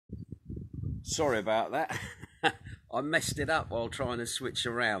Sorry about that. I messed it up while trying to switch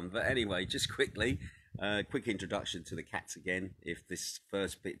around. But anyway, just quickly, quick introduction to the cats again. If this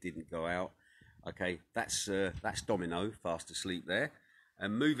first bit didn't go out, okay, that's Domino fast asleep there,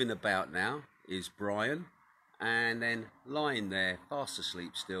 and moving about now is Brian, and then lying there fast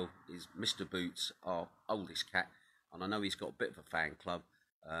asleep still is Mr. Boots, our oldest cat, and I know he's got a bit of a fan club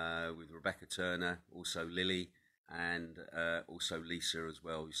with Rebecca Turner, also Lily, and also Lisa as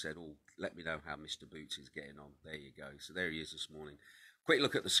well, who said, "Oh, let me know how Mr. Boots is getting on." There you go. So there he is this morning. Quick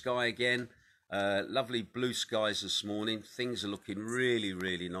look at the sky again. Lovely blue skies this morning. Things are looking really,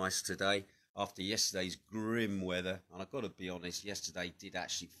 really nice today after yesterday's grim weather. And I've got to be honest, yesterday did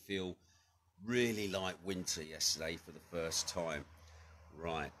actually feel really like winter yesterday for the first time.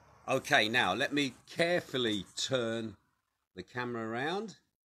 Right. Okay, now let me carefully turn the camera around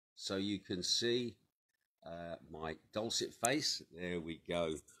so you can see my dulcet face. There we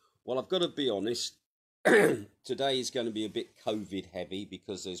go. Well, I've got to be honest, today is going to be a bit COVID heavy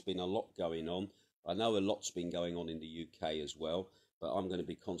because there's been a lot going on. I know a lot's been going on in the UK as well, but I'm going to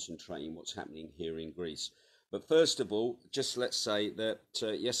be concentrating what's happening here in Greece. But first of all, just let's say that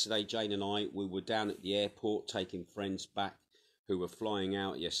yesterday Jane and I, we were down at the airport taking friends back who were flying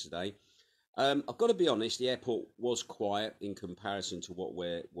out yesterday. I've got to be honest, the airport was quiet in comparison to what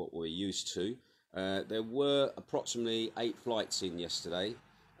we're used to. There were approximately 8 flights in yesterday.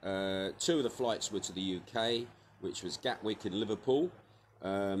 2 of the flights were to the UK, which was Gatwick and Liverpool.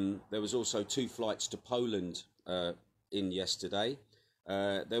 There was also 2 flights to Poland in yesterday.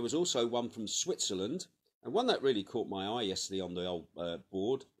 There was also one from Switzerland, and one that really caught my eye yesterday on the old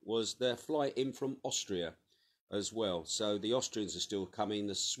board was their flight in from Austria as well. So the Austrians are still coming,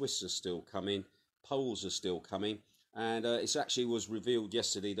 the Swiss are still coming, Poles are still coming, and it actually was revealed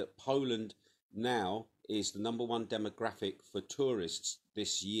yesterday that Poland now is the #1 demographic for tourists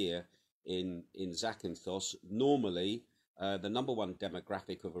this year in Zakynthos. Normally, the #1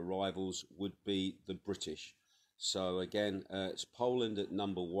 demographic of arrivals would be the British. So again, it's Poland at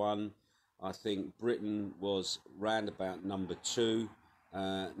 #1. I think Britain was round about #2.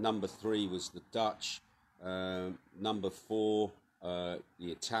 #3 was the Dutch. #4,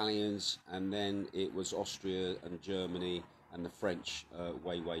 the Italians, and then it was Austria and Germany and the French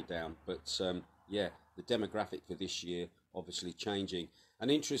way down. But yeah, the demographic for this year obviously changing. And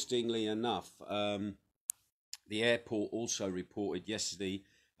interestingly enough, the airport also reported yesterday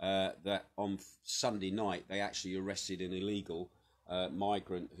that on Sunday night they actually arrested an illegal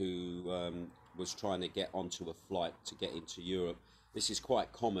migrant who was trying to get onto a flight to get into Europe. This is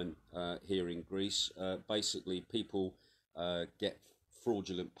quite common here in Greece. Basically, people get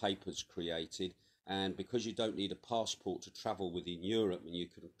fraudulent papers created, and because you don't need a passport to travel within Europe and you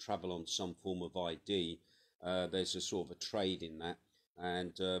can travel on some form of ID, there's a sort of a trade in that.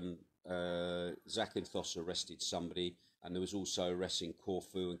 And Zakynthos arrested somebody, and there was also arrests in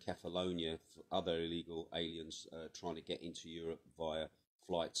Corfu and Kefalonia for other illegal aliens trying to get into Europe via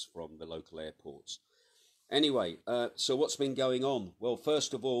flights from the local airports. Anyway, so what's been going on? Well,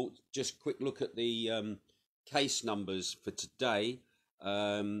 first of all, just quick look at the case numbers for today.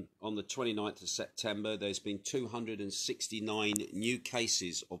 On the 29th of September, there's been 269 new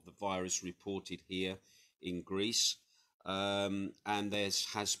cases of the virus reported here in Greece, and there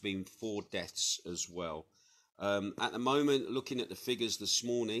has been 4 deaths as well. At the moment, looking at the figures this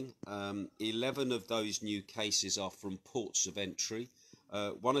morning, 11 of those new cases are from ports of entry.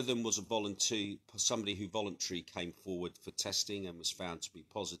 One of them was a volunteer, somebody who voluntarily came forward for testing and was found to be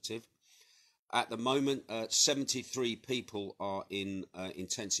positive. At the moment, 73 people are in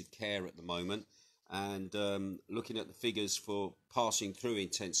intensive care at the moment. And looking at the figures for passing through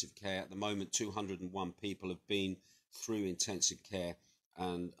intensive care, at the moment, 201 people have been through intensive care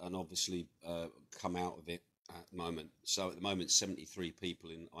and obviously come out of it at the moment. So at the moment, 73 people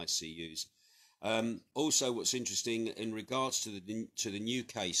in ICUs. Also, what's interesting in regards to the new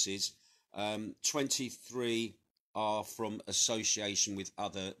cases, 23 are from association with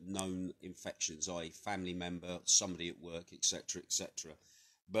other known infections, i.e. family member, somebody at work, etc., etc.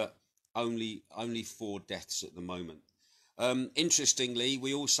 But only 4 deaths at the moment. Interestingly,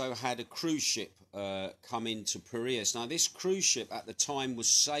 we also had a cruise ship come into Piraeus. Now, this cruise ship at the time was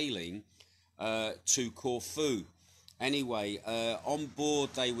sailing to Corfu. Anyway, on board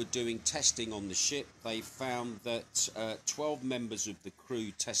they were doing testing on the ship. They found that 12 members of the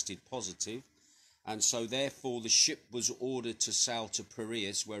crew tested positive, and so therefore the ship was ordered to sail to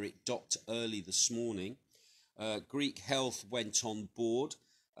Piraeus, where it docked early this morning. Greek Health went on board,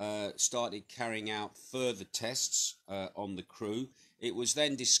 started carrying out further tests on the crew. It was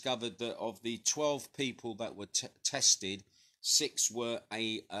then discovered that of the 12 people that were tested, 6 were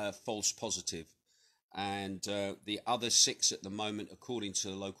a false positive, and the other 6 at the moment, according to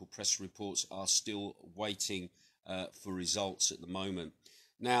the local press reports, are still waiting for results at the moment.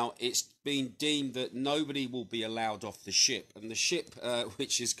 Now, it's been deemed that nobody will be allowed off the ship, and the ship,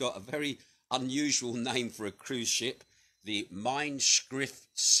 which has got a very unusual name for a cruise ship, the Mein Schiff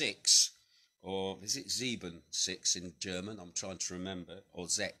 6, or is it Sieben 6 in German? I'm trying to remember, or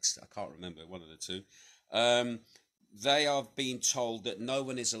Sechs, I can't remember, one of the two. They are being told that no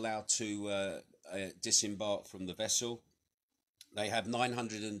one is allowed to disembark from the vessel. They have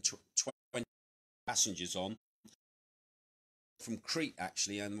 920 passengers on from Crete,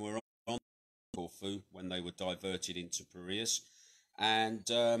 actually, and were on Corfu when they were diverted into Piraeus. And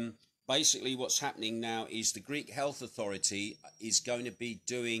basically what's happening now is the Greek Health Authority is going to be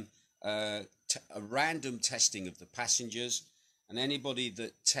doing a random testing of the passengers, and anybody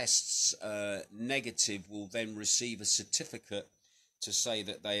that tests negative will then receive a certificate to say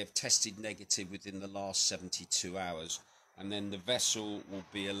that they have tested negative within the last 72 hours. And then the vessel will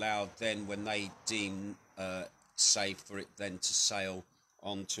be allowed then, when they deem safe for it then to sail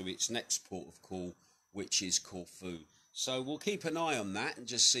on to its next port of call, which is Corfu. So we'll keep an eye on that and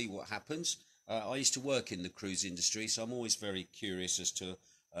just see what happens. I used to work in the cruise industry, so I'm always very curious as to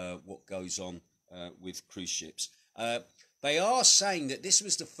what goes on with cruise ships. They are saying that this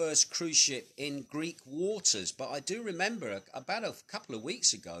was the first cruise ship in Greek waters, but I do remember about a couple of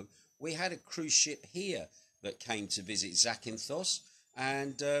weeks ago we had a cruise ship here that came to visit Zakynthos,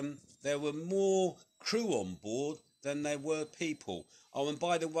 and there were more crew on board than there were people. Oh, and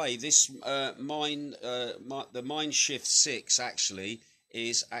by the way, this the Mein Schiff 6 actually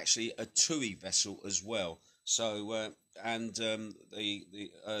is actually a TUI vessel as well. So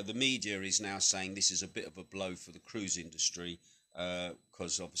the media is now saying this is a bit of a blow for the cruise industry,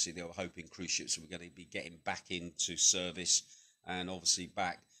 because obviously they were hoping cruise ships were going to be getting back into service and obviously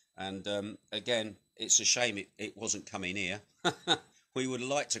back. And again, it's a shame it wasn't coming here. We would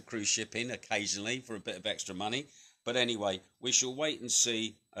like to cruise ship in occasionally for a bit of extra money. But anyway, we shall wait and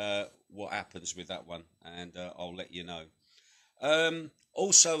see what happens with that one, and I'll let you know.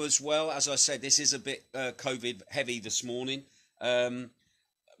 Also, as well, as I said, this is a bit COVID heavy this morning.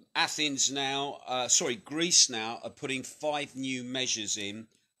 Greece now are putting 5 new measures in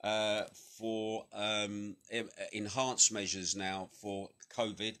for enhanced measures now for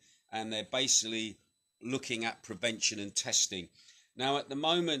COVID, and they're basically looking at prevention and testing. Now, at the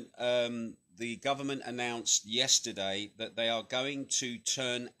moment, the government announced yesterday that they are going to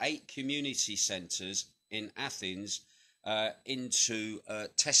turn 8 community centres in Athens into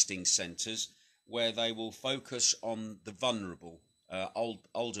testing centres, where they will focus on the vulnerable,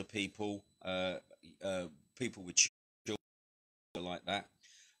 older people, people with children like that,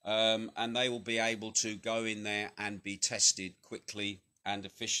 and they will be able to go in there and be tested quickly and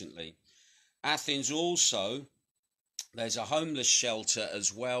efficiently. Athens also, there's a homeless shelter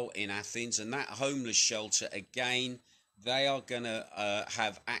as well in Athens, and that homeless shelter, again, they are going to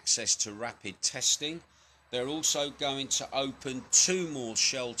have access to rapid testing. They're also going to open 2 more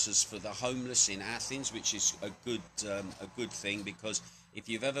shelters for the homeless in Athens, which is a good thing, because if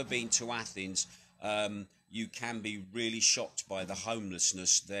you've ever been to Athens, you can be really shocked by the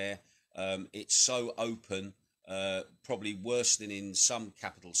homelessness there. It's so open, probably worse than in some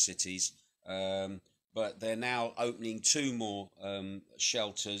capital cities. But they're now opening 2 more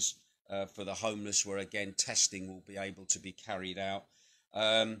shelters for the homeless, where again testing will be able to be carried out.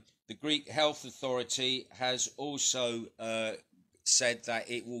 The Greek Health Authority has also said that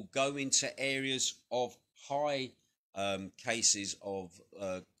it will go into areas of high cases of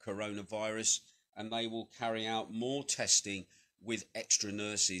coronavirus, and they will carry out more testing with extra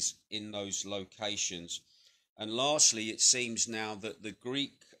nurses in those locations. And lastly, it seems now that the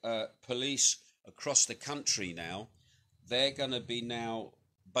Greek police across the country now, they're going to be now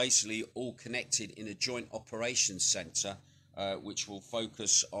basically all connected in a joint operations centre, which will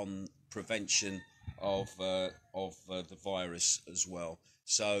focus on prevention of the virus as well.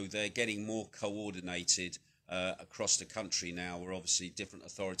 So they're getting more coordinated across the country now, where obviously different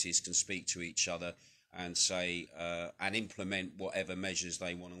authorities can speak to each other and say and implement whatever measures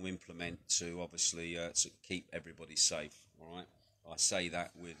they want to implement to obviously to keep everybody safe. All right, I say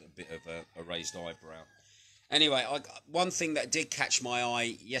that with a bit of a raised eyebrow. Anyway, one thing that did catch my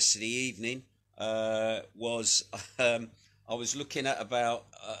eye yesterday evening was I was looking at about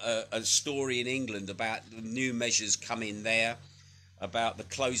a story in England about the new measures coming there, about the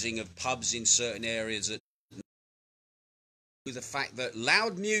closing of pubs in certain areas, with the fact that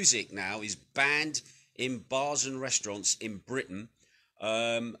loud music now is banned in bars and restaurants in Britain.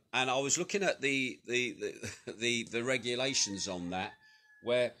 And I was looking at the regulations on that,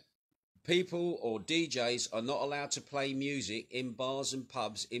 where people or DJs are not allowed to play music in bars and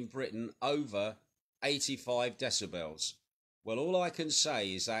pubs in Britain over 85 decibels. Well, all I can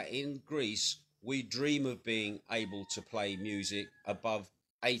say is that in Greece, we dream of being able to play music above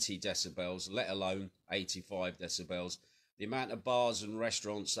 80 decibels, let alone 85 decibels. The amount of bars and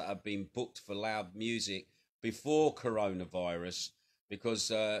restaurants that have been booked for loud music before coronavirus,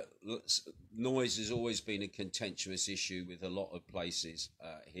 because noise has always been a contentious issue with a lot of places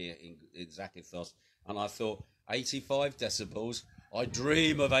here in Zakynthos. And I thought, 85 decibels, I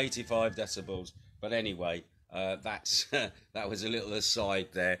dream of 85 decibels. But anyway, that's that was a little aside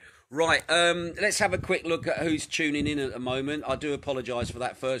there. Right, let's have a quick look at who's tuning in at the moment. I do apologise for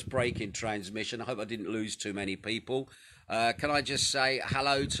that first break in transmission. I hope I didn't lose too many people. Can I just say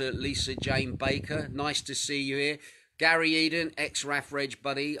hello to Lisa Jane Baker? Nice to see you here. Gary Eden, ex-RAF Reg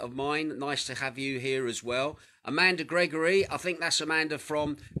buddy of mine. Nice to have you here as well. Amanda Gregory, I think that's Amanda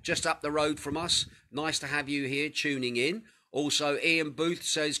from just up the road from us. Nice to have you here tuning in. Also, Ian Booth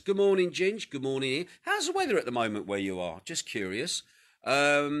says, good morning, Ginge. Good morning, Ian. How's the weather at the moment where you are? Just curious.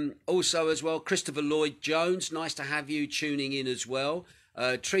 Also as well, Christopher Lloyd Jones. Nice to have you tuning in as well.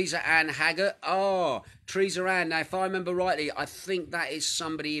 Teresa Ann Haggart. Oh, Teresa Ann. Now, if I remember rightly, I think that is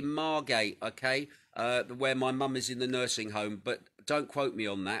somebody in Margate, okay, where my mum is in the nursing home. But don't quote me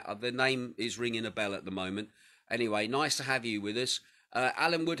on that. The name is ringing a bell at the moment. Anyway, nice to have you with us.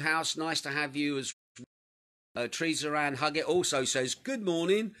 Alan Woodhouse, nice to have you as well. Teresa Ann Huggett also says, good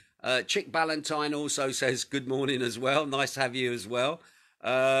morning. Chick Ballantyne also says, good morning as well. Nice to have you as well.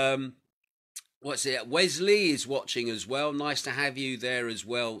 What's it? Wesley is watching as well. Nice to have you there as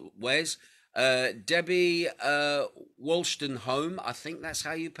well, Wes. Debbie Wolstenholme, I think that's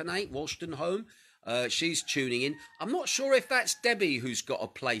how you pronounce Wolstenholme. She's tuning in. I'm not sure if that's Debbie who's got a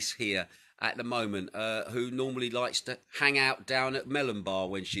place here at the moment, who normally likes to hang out down at Melon Bar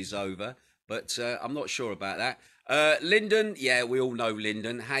when she's over, but I'm not sure about that. Lyndon, yeah, we all know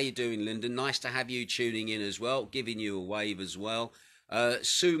Lyndon. How you doing, Lyndon? Nice to have you tuning in as well, giving you a wave as well.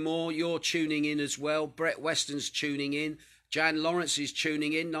 Sue Moore, you're tuning in as well. Brett Weston's tuning in. Jan Lawrence is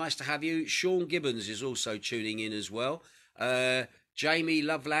tuning in. Nice to have you. Sean Gibbons is also tuning in as well. Jamie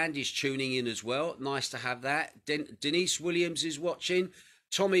Loveland is tuning in as well. Nice to have that. Denise Williams is watching.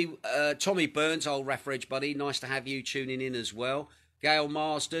 Tommy Burns, old RAF Reg buddy. Nice to have you tuning in as well. Gail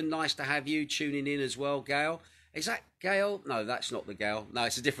Marsden, nice to have you tuning in as well, Gail. Is that Gail? No, that's not the Gail. No,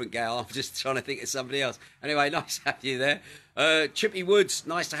 it's a different Gail. I'm just trying to think of somebody else. Anyway, nice to have you there. Chippy Woods,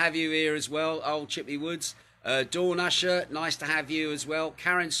 nice to have you here as well. Old Chippy Woods. Dawn Usher, nice to have you as well.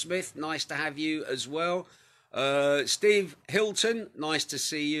 Karen Smith, nice to have you as well. Steve Hilton, nice to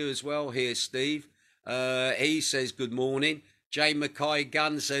see you as well. Here's Steve. He says good morning. Jay Mackay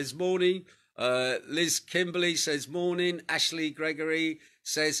Gunn says morning. Liz Kimberly says morning. Ashley Gregory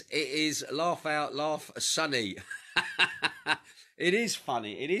says it is laugh out, laugh sunny. It is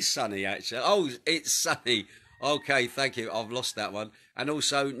funny. It is sunny, actually. Oh, it's sunny. Okay, thank you. I've lost that one. And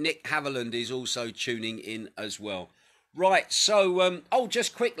also, Nick Haviland is also tuning in as well. Right, so,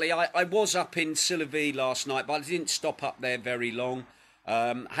 just quickly, I was up in Sillery last night, but I didn't stop up there very long.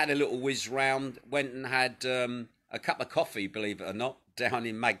 Had a little whiz round, went and had a cup of coffee, believe it or not, down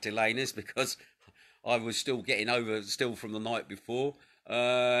in Magdalena's, because I was still getting over from the night before.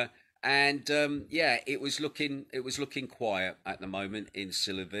 Yeah, it was looking quiet at the moment in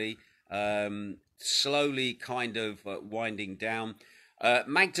Sillery. Slowly kind of winding down.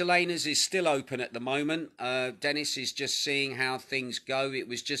 Magdalena's is still open at the moment. Dennis is just seeing how things go. It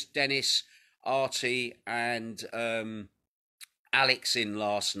was just Dennis, Artie and Alex in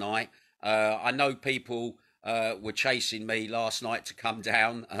last night. I know people were chasing me last night to come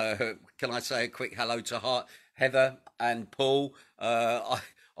down. Can I say a quick hello to Heather and Paul? I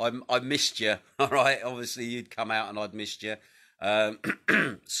missed you. All right, obviously you'd come out and I'd missed you. Yeah,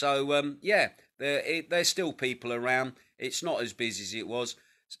 there's still people around. It's not as busy as it was.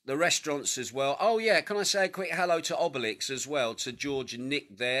 The restaurants as well. Oh yeah, can I say a quick hello to Obelix as well, to George and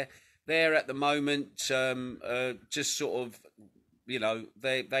Nick there. They're at the moment just sort of, you know,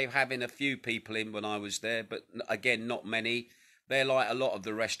 they're having a few people in when I was there, but again, not many. They're like a lot of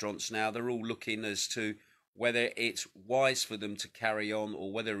the restaurants now. They're all looking as to whether it's wise for them to carry on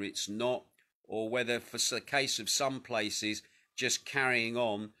or whether it's not, or whether for the case of some places, just carrying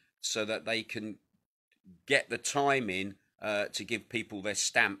on so that they can get the time in to give people their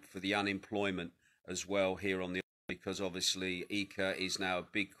stamp for the unemployment as well here on the, because obviously ECA is now a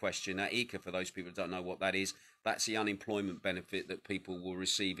big question. Now ECA, for those people who don't know what that is, that's the unemployment benefit that people will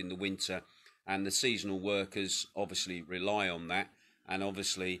receive in the winter, and the seasonal workers obviously rely on that. and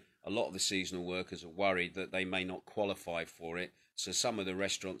obviously a lot of the seasonal workers are worried that they may not qualify for it. So some of the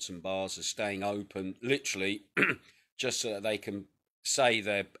restaurants and bars are staying open, literally, just so that they can say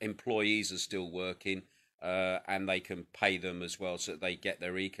their employees are still working, and they can pay them as well, so that they get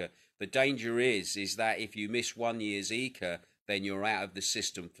their ECA. The danger is that if you miss 1 year's ECA, then you're out of the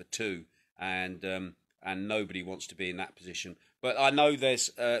system for 2, and nobody wants to be in that position. But I know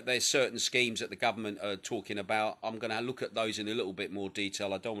there's certain schemes that the government are talking about. I'm going to look at those in a little bit more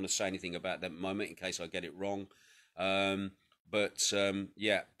detail. I don't want to say anything about them at the moment in case I get it wrong.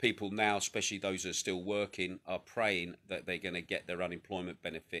 Yeah, people now, especially those who are still working, are praying that they're going to get their unemployment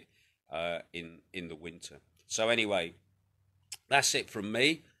benefit in the winter. So anyway, that's it from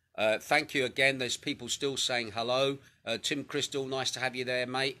me. Thank you again. There's people still saying hello. Tim Crystal, nice to have you there,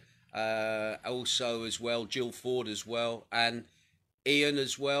 mate. Also as well, Jill Ford as well, and Ian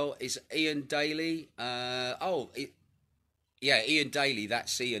as well. Is Ian Daly? Yeah, Ian Daly.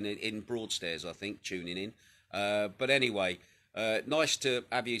 That's Ian in Broadstairs, I think, tuning in. But anyway, nice to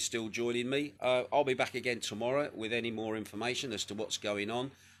have you still joining me. I'll be back again tomorrow with any more information as to what's going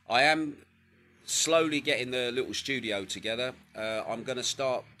on. I am slowly getting the little studio together. I'm going to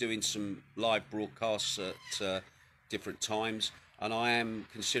start doing some live broadcasts at different times, and I am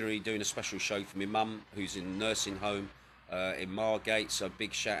considering doing a special show for my mum, who's in a nursing home in Margate. So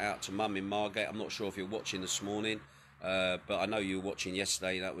big shout out to mum in Margate. I'm not sure if you're watching this morning, but I know you were watching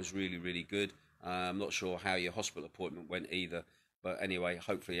yesterday. That was really, really good. I'm not sure how your hospital appointment went either, but anyway,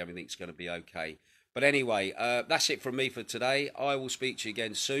 hopefully everything's going to be okay. But anyway, that's it from me for today. I will speak to you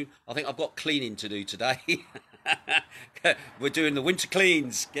again soon. I think I've got cleaning to do today. We're doing the winter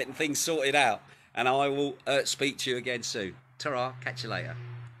cleans, getting things sorted out, and I will speak to you again soon. Ta-ra, catch you later.